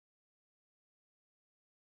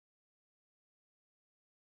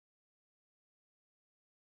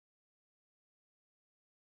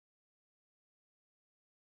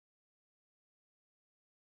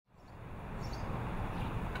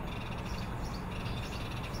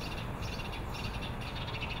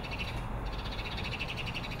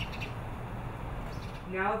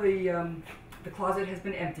now the closet has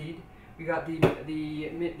been emptied. We got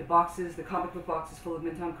the boxes, the comic book boxes full of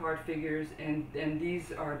Mint on Card figures, and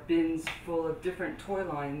these are bins full of different toy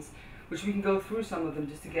lines, which we can go through some of them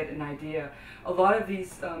just to get an idea. A lot of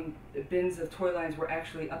these bins of toy lines were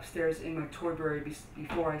actually upstairs in my toyberry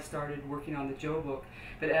before I started working on the Joe book.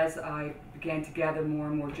 But as I began to gather more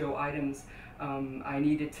and more Joe items, I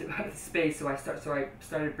needed to have space, so I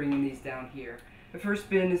started bringing these down here. The first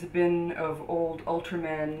bin is a bin of old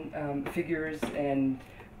Ultraman figures and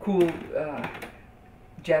cool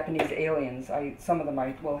Japanese aliens. Some of them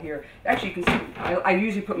well here. Actually, you can see, I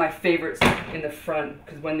usually put my favorites in the front,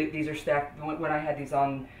 because when these are stacked, when I had these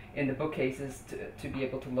on in the bookcases to be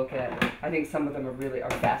able to look at, I think some of them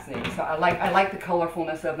are fascinating. So I like the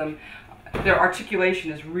colorfulness of them. Their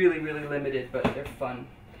articulation is really limited, but they're fun.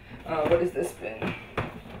 What is this bin?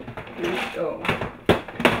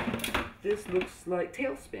 This looks like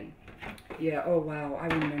Tailspin. Yeah, oh wow, I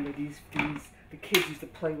remember these. The kids used to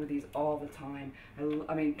play with these all the time.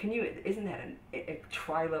 I mean, isn't that a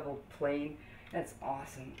tri-level plane? That's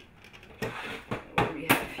awesome. What do we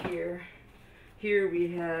have here? Here we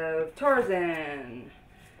have Tarzan.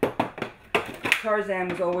 Tarzan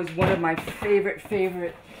was always one of my favorite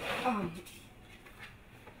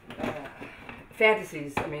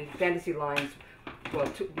fantasies. I mean, fantasy lines. Well,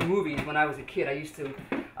 movies. When I was a kid, I used to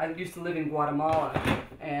live in Guatemala,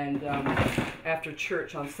 and after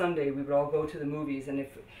church on Sunday, we would all go to the movies. And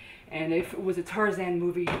if it was a Tarzan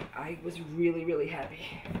movie, I was really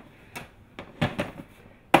happy.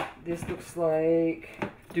 This looks like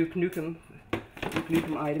Duke Nukem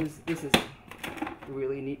items. This is a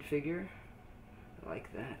really neat figure. I like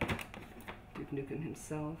that. Duke Nukem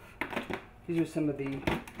himself. These are some of the,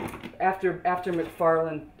 after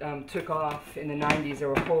McFarlane took off in the 90s, there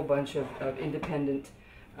were a whole bunch of independent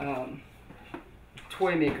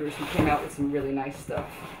toy makers who came out with some really nice stuff.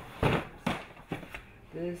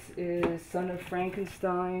 This is Son of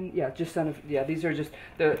Frankenstein. Yeah, just Son of, yeah, these are just,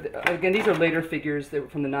 again, these are later figures that were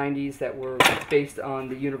from the 90s that were based on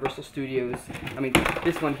the Universal Studios. I mean,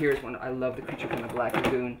 this one here is one, I love the Creature from the Black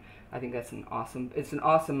Lagoon. I think that's an awesome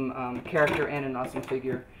character and an awesome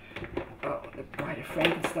figure. Oh, the Bride of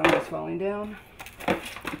Frankenstein is falling down.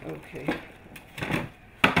 Okay.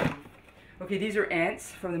 Okay, these are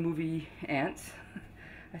ants from the movie Ants.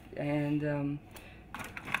 And,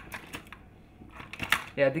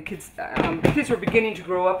 yeah, the kids were beginning to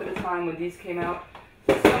grow up at the time when these came out.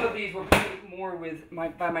 Some of these were played more with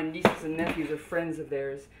by my nieces and nephews or friends of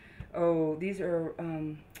theirs. Oh, these are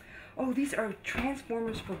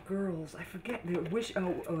Transformers for girls. I forget, they're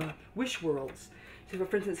Wish Worlds. So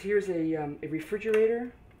for instance, here's a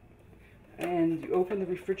refrigerator, and you open the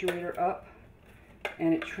refrigerator up,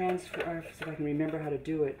 and it transforms. See if I can remember how to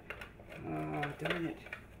do it. Darn it!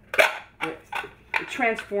 It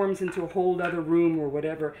transforms into a whole other room or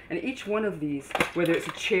whatever. And each one of these, whether it's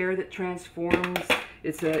a chair that transforms,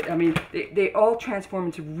 I mean, they all transform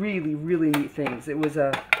into really neat things. It was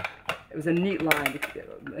a neat line,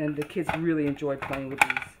 and the kids really enjoyed playing with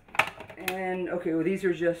these. And okay, well, these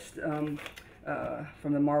are just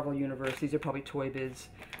from the Marvel universe. These are probably Toy Biz.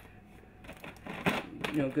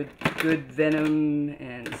 You know, good Venom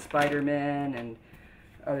and Spider-Man and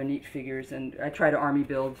other neat figures. And I try to army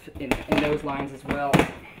build in those lines as well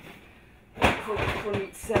for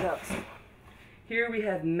neat setups. Here we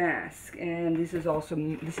have Mask, and this is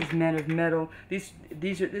Men of Metal. This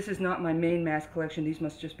is not my main Mask collection. These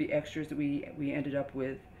must just be extras that we ended up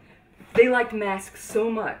with. They liked masks so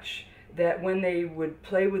much that when they would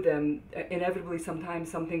play with them, inevitably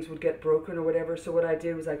sometimes some things would get broken or whatever. So what I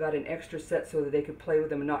did was I got an extra set so that they could play with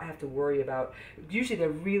them and not have to worry about. Usually they're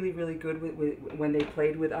really good when they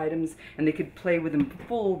played with items, and they could play with them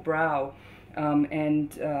full brow,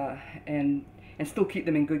 and still keep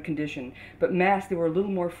them in good condition. But masks, they were a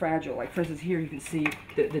little more fragile. Like for instance, here you can see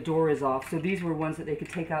that the door is off. So these were ones that they could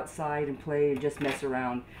take outside and play and just mess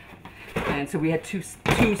around. And so we had two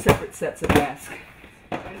separate sets of masks.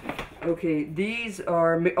 Okay, these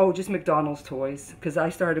are, just McDonald's toys, because I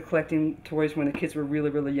started collecting toys when the kids were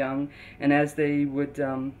really young, and as they would,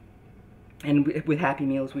 and with Happy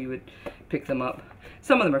Meals we would pick them up.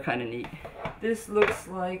 Some of them are kind of neat. This looks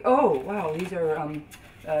like, oh wow, these are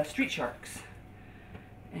Street Sharks.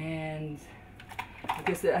 And I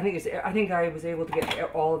guess I think I was able to get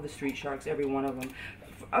all of the Street Sharks, every one of them.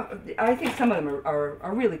 I think some of them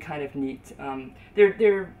are really kind of neat.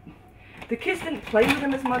 The kids didn't play with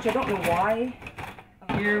them as much. I don't know why.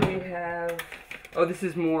 Here we have, this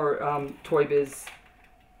is more Toy Biz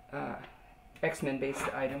X-Men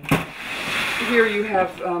based item. Here you have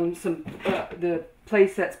some the play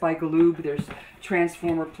sets by Galoob. There's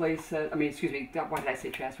Transformer play set. I mean, excuse me. Why did I say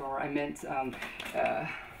Transformer? I meant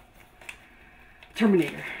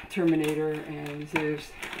Terminator, and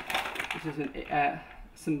there's this is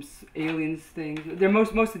some aliens things.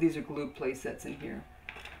 Most of these are Galoob play sets in here.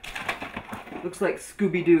 Looks like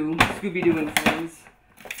Scooby-Doo and Friends.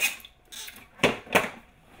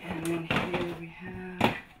 And then here we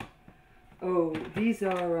have, oh, these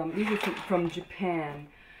are from Japan.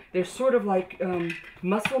 They're sort of like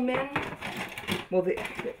muscle men. Well, they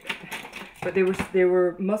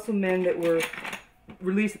were muscle men that were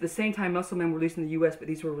released at the same time muscle men were released in the U.S., but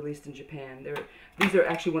these were released in Japan. These are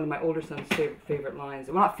actually one of my older son's favorite lines.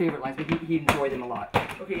 Well, not favorite lines, but he enjoyed them a lot.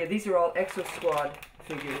 Okay, yeah, these are all Exo Squad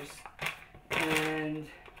figures. And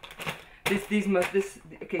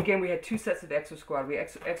okay, again, we had two sets of Exo Squad. We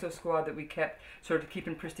Exo Squad that we kept sort of to keep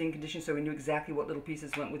in pristine condition, so we knew exactly what little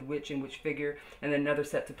pieces went with which and which figure, and then another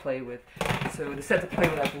set to play with. So the set to play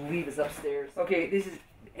with, I believe, is upstairs. Okay, this is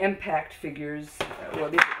Impact figures. Well,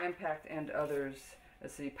 these are Impact and others.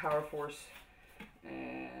 Let's see, Power Force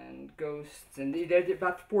and Ghosts, and there's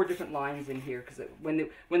about 4 different lines in here, because when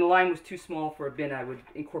the line was too small for a bin, I would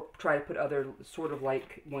try to put other sort of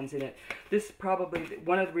like ones in it. This probably,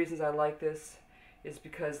 one of the reasons I like this is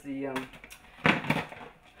because the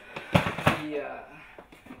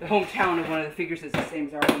hometown of one of the figures is the same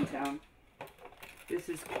as our hometown. This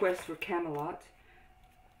is Quest for Camelot.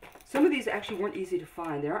 Some of these actually weren't easy to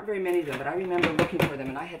find. There aren't very many of them, but I remember looking for them,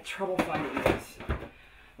 and I had trouble finding these.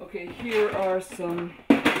 Okay, here are some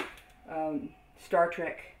Star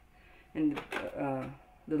Trek and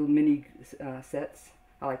little mini sets.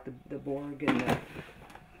 I like the Borg and the...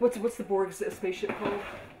 What's the Borg spaceship called?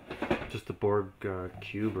 Just the Borg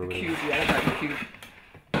cube or whatever. Cube, yeah, I like the cube.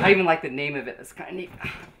 I even like the name of it. It's kind of neat.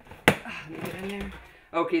 Let me get in there.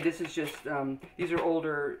 Okay, this is just, these are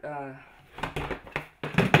older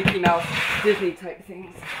Mickey Mouse, Disney type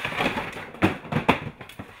things.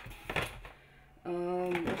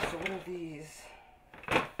 So what are these?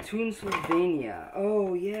 Toonsylvania.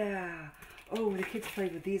 Oh, yeah. Oh, the kids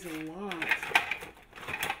played with these a lot.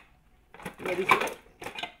 Yeah,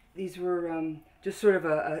 these were just sort of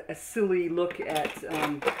a silly look at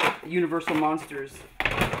Universal monsters.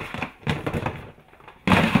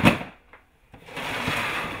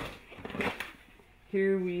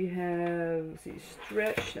 Here we have, let's see,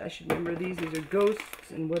 Stretch. I should remember these. These are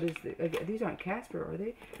Ghosts. And what is the... These aren't Casper, are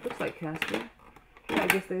they? Looks like Casper. Yeah, I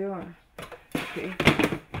guess they are. Okay.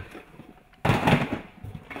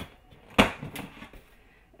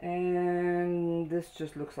 And this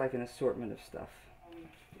just looks like an assortment of stuff.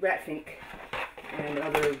 Ratfink and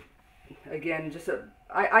other... Again, just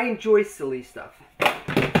I enjoy silly stuff.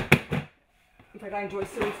 In fact, I enjoy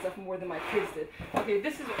silly stuff more than my kids did. Okay,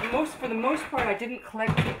 this is for the most part, I didn't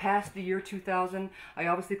collect past the year 2000. I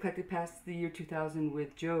obviously collected past the year 2000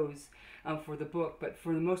 with Joe's for the book, but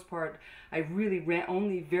for the most part, I really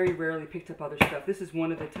only very rarely picked up other stuff. This is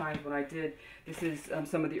one of the times when I did. This is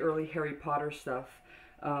some of the early Harry Potter stuff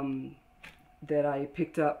that I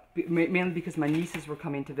picked up, mainly because my nieces were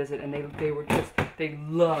coming to visit, and they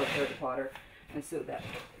love Harry Potter. And so did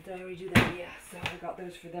I already do that? Yeah, so I got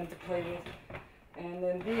those for them to play with. And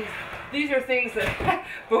then these are things that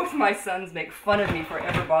both my sons make fun of me for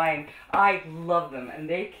ever buying. I love them, and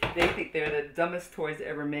they think they're the dumbest toys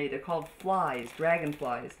ever made. They're called flies,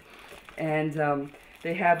 dragonflies, and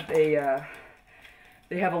they have a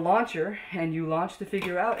launcher, and you launch the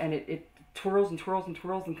figure out, and it twirls and twirls and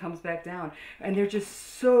twirls and comes back down, and they're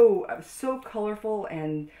just so colorful.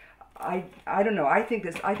 And I don't know. I think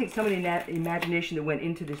some of the imagination that went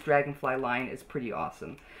into this Dragonfly line is pretty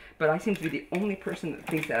awesome. But I seem to be the only person that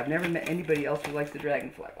thinks that. I've never met anybody else who likes the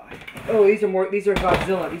Dragonfly line. Oh, these are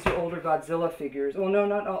Godzilla. These are older Godzilla figures. Oh no,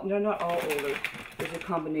 not all older. There's a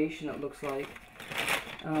combination, it looks like.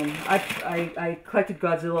 I collected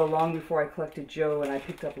Godzilla long before I collected Joe, and I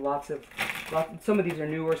picked up lots. Some of these are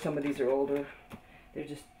newer, some of these are older. They're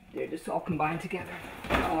just all combined together.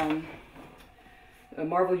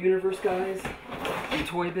 Marvel Universe guys and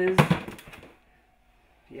Toy Biz.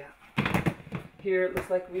 Yeah. Here it looks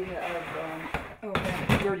like we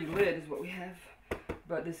have, Dirty Lid is what we have.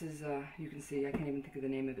 But this is, you can see, I can't even think of the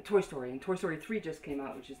name of it, Toy Story. And Toy Story 3 just came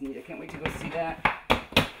out, which is neat. I can't wait to go see that.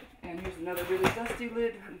 And here's another really dusty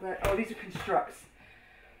lid. I'm glad, oh, these are Constructs.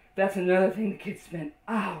 That's another thing the kids spent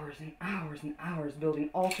hours and hours and hours building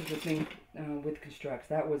all sorts of things with Constructs.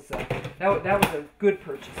 That was a good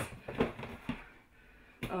purchase.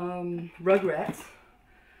 Rugrats.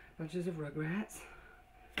 Bunches of Rugrats.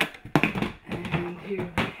 And here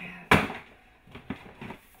we have...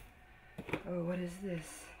 Oh, what is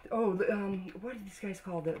this? Oh, what are these guys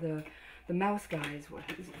called? The mouse guys. What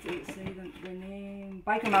is it? Say the name?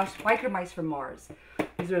 Biker mice from Mars.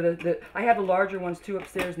 These are the I have the larger ones too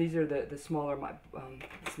upstairs, and these are the smaller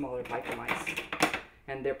smaller biker mice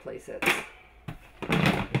and their play sets.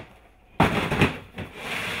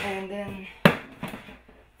 And then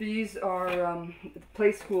these are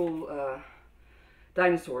play school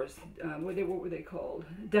dinosaurs. What were they called?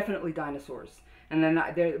 Definitely dinosaurs. And then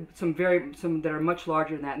there are some that are much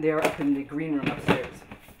larger than that. And they are up in the green room upstairs.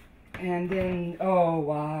 And then, oh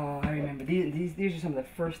wow, I remember these are some of the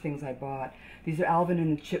first things I bought. These are Alvin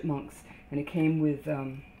and the Chipmunks, and it came with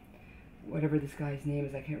whatever this guy's name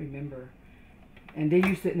is, I can't remember. And they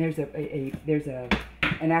used to, and there's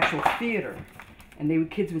an actual theater,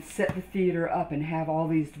 and kids would set the theater up and have all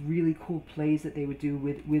these really cool plays that they would do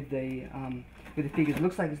with the figures. It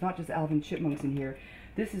looks like it's not just Alvin Chipmunks in here.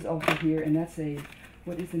 This is also here, and that's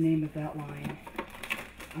what is the name of that line?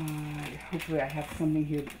 Hopefully I have something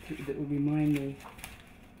here that will remind me.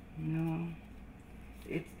 No.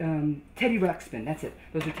 It's Teddy Ruxpin, that's it.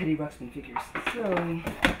 Those are Teddy Ruxpin figures. So,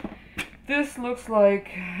 this looks like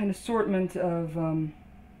an assortment of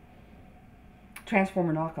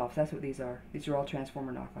Transformer knockoffs. That's what these are. These are all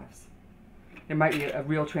Transformer knockoffs. There might be a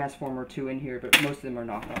real Transformer or two in here, but most of them are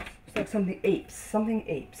knockoffs. It's like something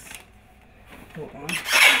apes. Hold on.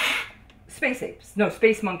 Space apes. No,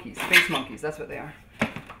 space monkeys. Space monkeys, that's what they are.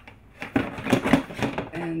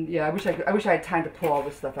 And yeah, I wish I had time to pull all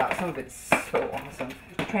this stuff out. Some of it's so awesome.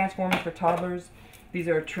 Transformers for toddlers. These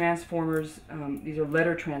are Transformers. These are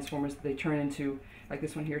letter Transformers. They turn into, like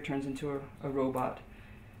this one here, turns into a robot.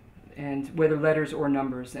 And whether letters or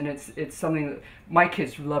numbers. And it's something that my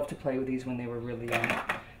kids loved to play with these when they were really young.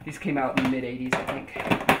 These came out in the mid-'80s, I think.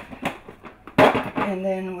 And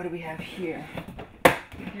then what do we have here?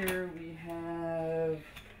 Here we have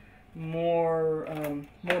more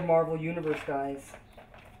Marvel Universe guys.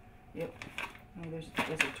 Yep. Oh, there's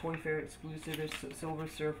a Toy Fair exclusive. There's Silver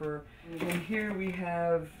Surfer. And then here we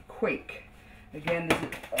have Quake. Again,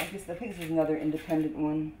 I think this is another independent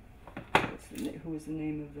one. Who is the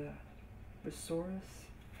name of the Resaurus?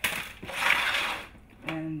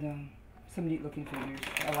 And some neat looking figures.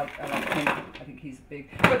 I like him. I think he's big,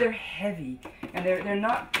 but they're heavy, and they're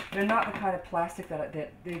not the kind of plastic that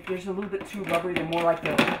there's a little bit too rubbery. They're more like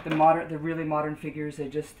the really modern figures.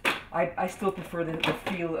 I still prefer the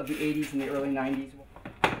feel of the 80s and the early 90s.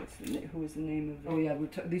 Who is the name of? Oh yeah,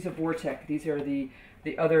 these are Vortec. These are the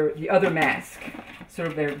other mask. Sort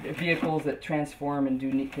of their vehicles that transform and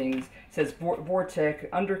do neat things. It says Vortec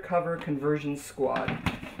Undercover Conversion Squad.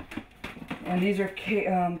 And these are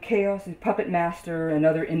Chaos, Puppet Master, and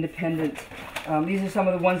other independent. These are some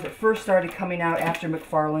of the ones that first started coming out after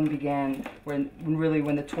McFarlane began, when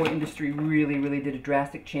the toy industry really did a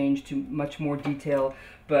drastic change to much more detail,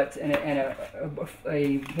 but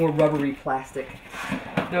a more rubbery plastic.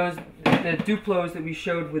 The Duplos that we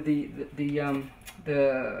showed with the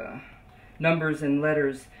numbers and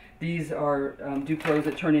letters. These are Duplos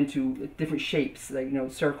that turn into different shapes, like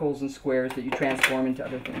circles and squares that you transform into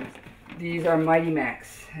other things. These are Mighty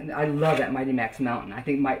Max, and I love that Mighty Max Mountain. I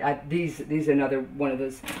think these are another one of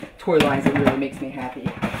those toy lines that really makes me happy.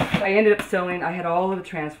 I ended up selling. I had all of the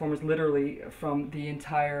Transformers, literally from the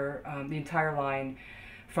entire line,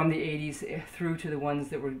 from the 80s through to the ones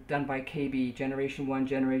that were done by KB, Generation 1,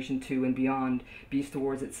 Generation 2, and beyond, Beast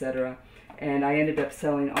Wars, etc. And I ended up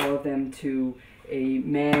selling all of them to a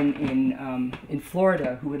man in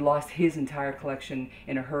Florida who had lost his entire collection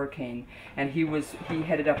in a hurricane, and he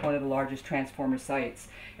headed up one of the largest Transformer sites,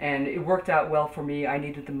 and it worked out well for me. I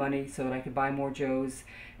needed the money so that I could buy more Joes,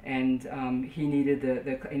 and he needed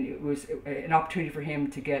and it was an opportunity for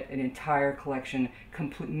him to get an entire collection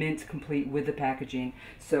mint complete with the packaging.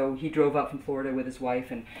 So he drove up from Florida with his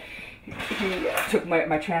wife, and he took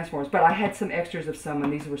my Transformers, but I had some extras of some,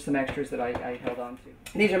 and these were some extras that I held on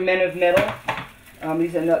to. These are Men of Metal.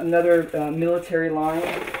 These are another military line.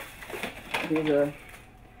 Here's a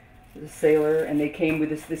sailor, and they came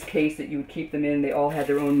with this case that you would keep them in. They all had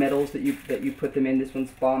their own medals that you put them in. This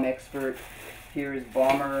one's Bomb Expert. Here is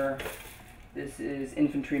Bomber. This is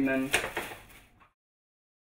Infantryman.